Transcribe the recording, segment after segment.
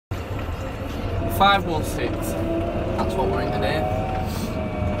516. That's what we're in today.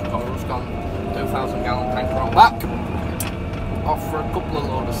 Got a Ruscon 2,000 gallon tanker on back. Off for a couple of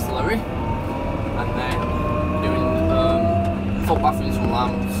load of slurry. And then doing foot bathing some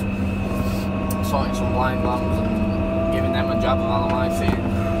lambs, sorting some blind lambs and giving them a jab of alomycin,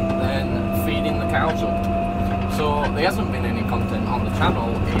 then feeding the cows up. So there hasn't been any content on the channel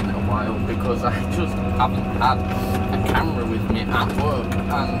in a while because I just haven't had a camera with me at work,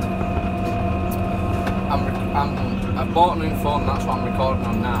 and I bought a new phone, that's what I'm recording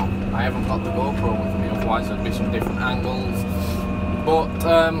on now. I haven't got the GoPro with me, otherwise there'd be some different angles. But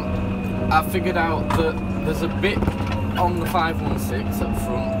I figured out that there's a bit on the 516 at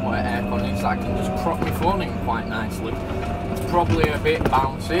front where aircon is, I can just prop my phone in quite nicely. It's probably a bit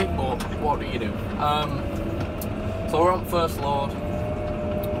bouncy, but what do you do? So we're on first load,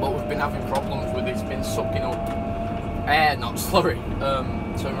 but we've been having problems with it's been sucking up air, not slurry.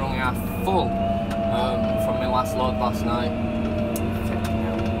 So we're only half full from my last load last night.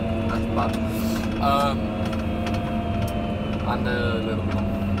 That's bad. And a little bit.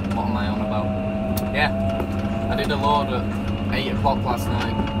 What am I on about? Yeah, I did a load at 8 o'clock last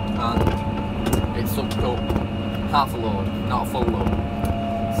night and it sucked up half a load, not a full load.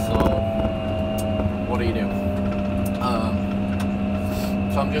 So what do you do?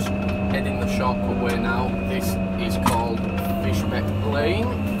 So I'm just heading the shortcut way now. This is called Fishbeck Lane.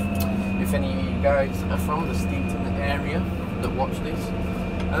 If any of you guys are from the Steeton area that watch this,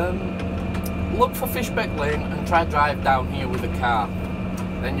 look for Fishbeck Lane and try drive down here with a car.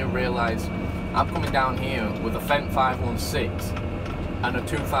 Then you'll realise I'm coming down here with a Fendt 516 and a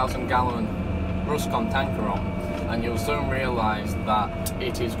 2,000 gallon Ruscon tanker on, and you'll soon realise that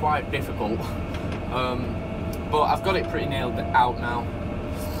it is quite difficult. But I've got it pretty nailed out now.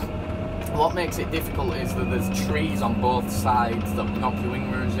 What makes it difficult is that there's trees on both sides that knock your wing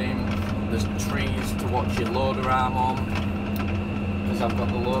mirrors in. There's trees to watch your loader arm on, because I've got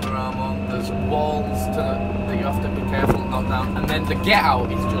the loader arm on. There's walls that you have to be careful to knock down. And then the get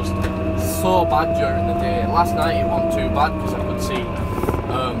out is just so bad during the day. Last night it wasn't too bad because I could see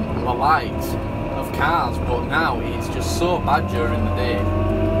the lights of cars, but now it's just so bad during the day.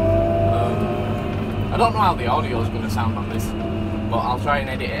 I don't know how the audio is going to sound on this, but I'll try and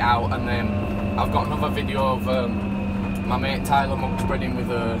edit it out. And then I've got another video of my mate Tyler muck spreading with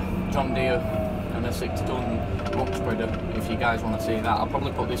a John Deere and a 6-ton muck spreader. If you guys want to see that, I'll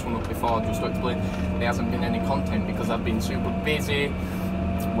probably put this one up before just to explain there hasn't been any content because I've been super busy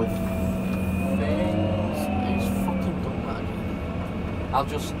with things. He's fucking done that again. I'll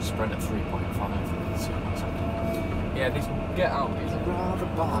just spread at 3.5 and see what's happening. Yeah, this get out is rather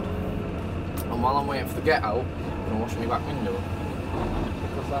bad. And while I'm waiting for the get out, I'm going to wash my back window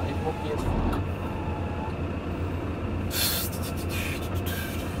because that is mucky as fuck.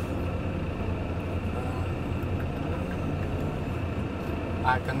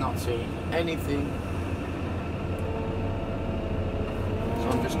 I cannot see anything, so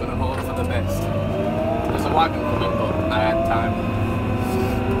I'm just going to hope for the best. There's a wagon coming, but I had time.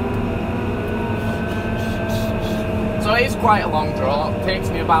 So it is quite a long draw. It takes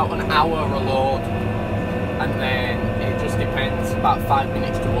me about an hour a load, and then it just depends, about 5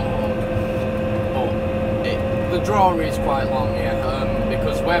 minutes to unload. But the draw is quite long, yeah,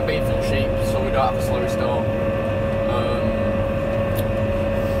 because we're beef and sheep, so we don't have a slurry store.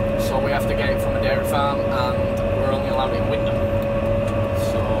 So we have to get it from a dairy farm, and we're only allowed it in winter.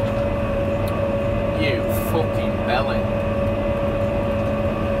 So, you fucking belly.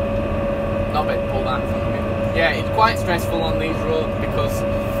 Not bad, pull that in front of me. Yeah, it's quite stressful on these roads because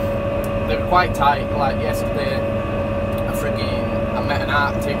they're quite tight. Like yesterday, I met an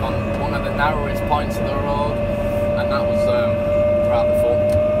Arctic on one of the narrowest points of the road, and that was rather fun.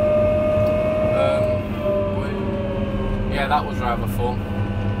 Yeah, that was rather fun.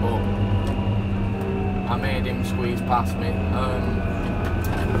 But I made him squeeze past me.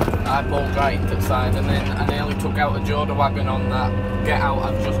 I pulled right into the side, and then I nearly took out a Joda wagon on that get out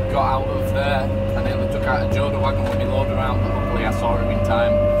I've just got out of there. I nearly took out a Joda wagon with my loader around, but luckily I saw him in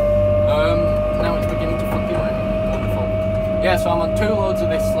time. Now it's beginning to fucking rain. Wonderful. Yeah, so I'm on 2 loads of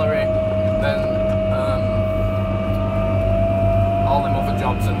this slurry, then all them other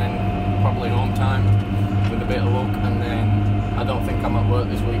jobs, and then probably home time with a bit of luck, and then I don't think I'm at work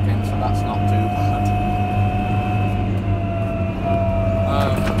this weekend, so that's not too bad.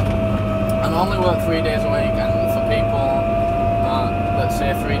 And I only work 3 days a week, and for people that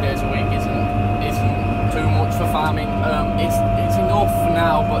say 3 days a week isn't too much for farming, it's enough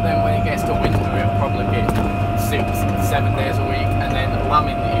now, but then when it gets to winter it'll probably be 6-7 days a week, and then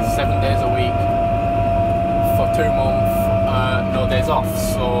lambing is 7 days a week for 2 months, no days off,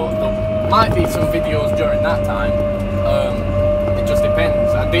 so might be some videos during that time. It just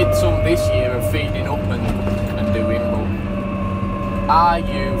depends. I did some this year of feeding up and doing, but are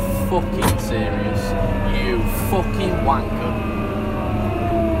you fucking serious? You fucking wanker.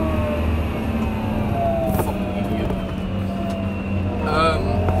 Fucking idiot.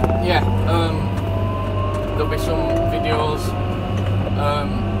 Yeah, there'll be some videos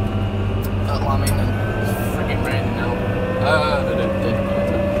at Lamin, and it's frigging raining now.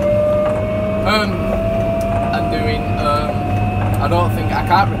 I'm doing, I don't think, I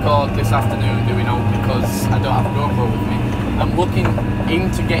can't record this afternoon doing out because I don't have a GoPro with me. I'm looking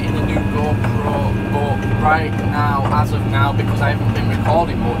into getting a new GoPro, but right now, as of now, because I haven't been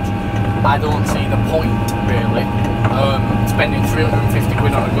recording much, I don't see the point, really, spending 350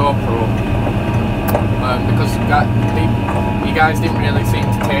 quid on a GoPro, because you guys didn't really seem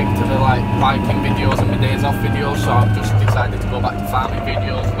to take to the like biking videos and my days off videos, so I've just decided to go back to farming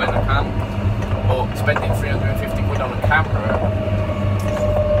videos when I can. But spending 350 quid on a camera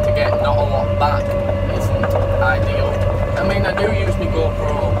to get not a lot back isn't ideal. I mean, I do use my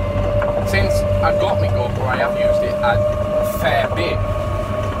GoPro. Since I got my GoPro, I have used it a fair bit,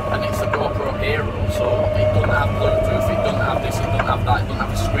 and it's a GoPro Hero, so it doesn't have Bluetooth, it doesn't have this, it doesn't have that, it doesn't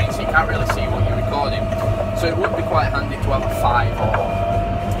have a screen, so you can't really see what you're recording. So it would be quite handy to have a 5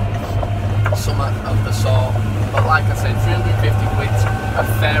 or something of the sort. But like I said, 350 quid's a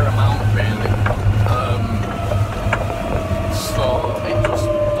fair amount, really. So it just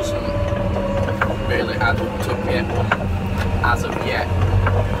doesn't really add up to get one as of yet.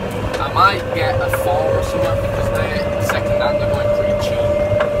 I might get a 4 or something because they're second-hand, they're going pretty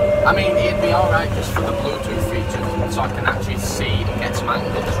cheap. I mean, it'd be alright just for the Bluetooth features, so I can actually see and get some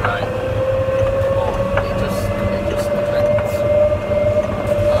angles right. But it just depends.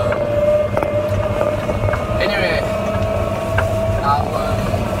 Anyway,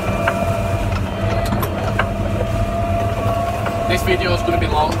 this video is going to be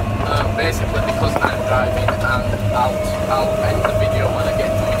long, basically because I'm driving, and I'll end the video when I get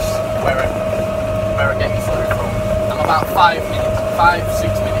to where I get my slurry from. I'm about 5,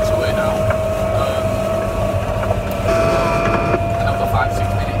 6 minutes away now. Another 5, 6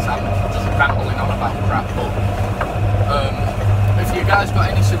 minutes. I'm just rambling on about crap. But if you guys got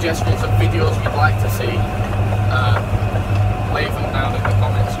any suggestions of videos you'd like to see, leave them down in the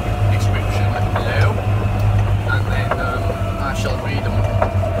comments description below, and then I shall read them.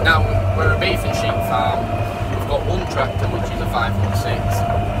 Now, we're a beef and sheep farm. We've got one tractor, which is a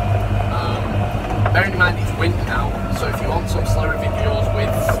 516. Bearing in mind it's winter now, so if you want some slurry videos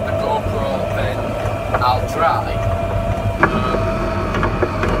with the GoPro, then I'll try.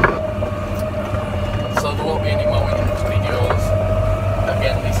 So there won't be any mowing videos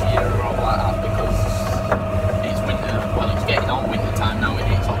again this year or all like that, because it's winter. Well, it's getting on winter time now,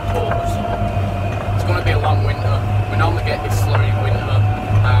 it's October, so it's going to be a long winter. We normally get this slurry in winter.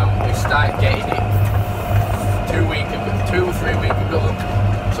 We started getting it 2 or 3 weeks ago.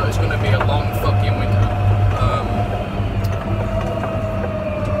 So it's going to be a long fucking winter.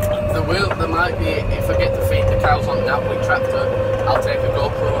 There might be, if I get to feed the cows on that wheat tractor, I'll take a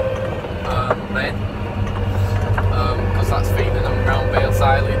GoPro then, because that's feeding them ground bale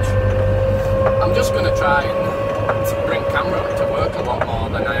silage. I'm just going to try and bring camera to work a lot more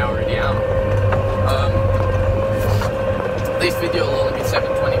than I already am. This video will only be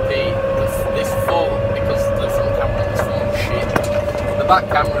 720p. This phone, because the front camera on this phone is shit. The back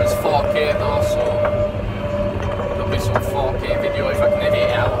camera is 4K though, so there'll be some 4K video if I can edit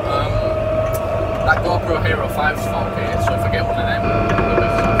it out. That GoPro Hero 5 is 4K, so if I get one of them, there'll be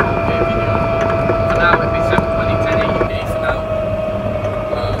some 4K video. For now, it'll be 720, 1080p for now.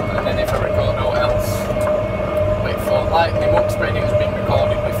 And then if I record out else, wait for, like, my mug spreading has been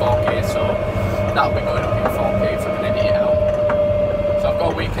recorded with 4K, so that'll be going up in 4K if I can edit it out. So I've got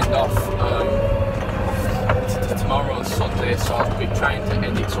a weekend off. Tomorrow and Sunday, so I'll be trying to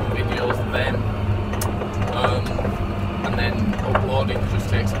edit some videos then, and then uploading just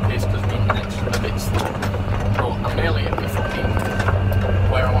takes a piss because the internet's a bit slow, but I'm nearly at the fucking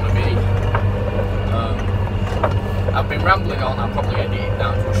where I want to be. I've been rambling on, I'll probably edit it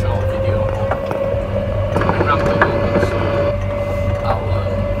down to a short video, but I've been rambling on, so I'll go.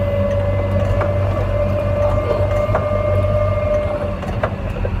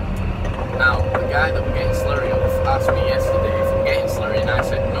 Now, the guy that we're getting slurry off asked me yesterday if I'm getting slurry, and I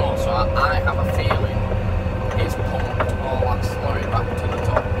said no, so I have a feeling he's pumped all that slurry back to the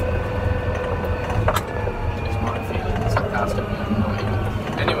top. It's my feeling, it's sarcastic, not even.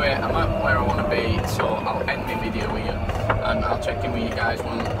 Anyway, I'm at where I want to be, so I'll end my video here, and I'll check in with you guys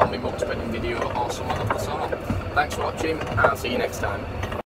on my mug spreading video or someone of the sort. Thanks for watching, and I'll see you next time.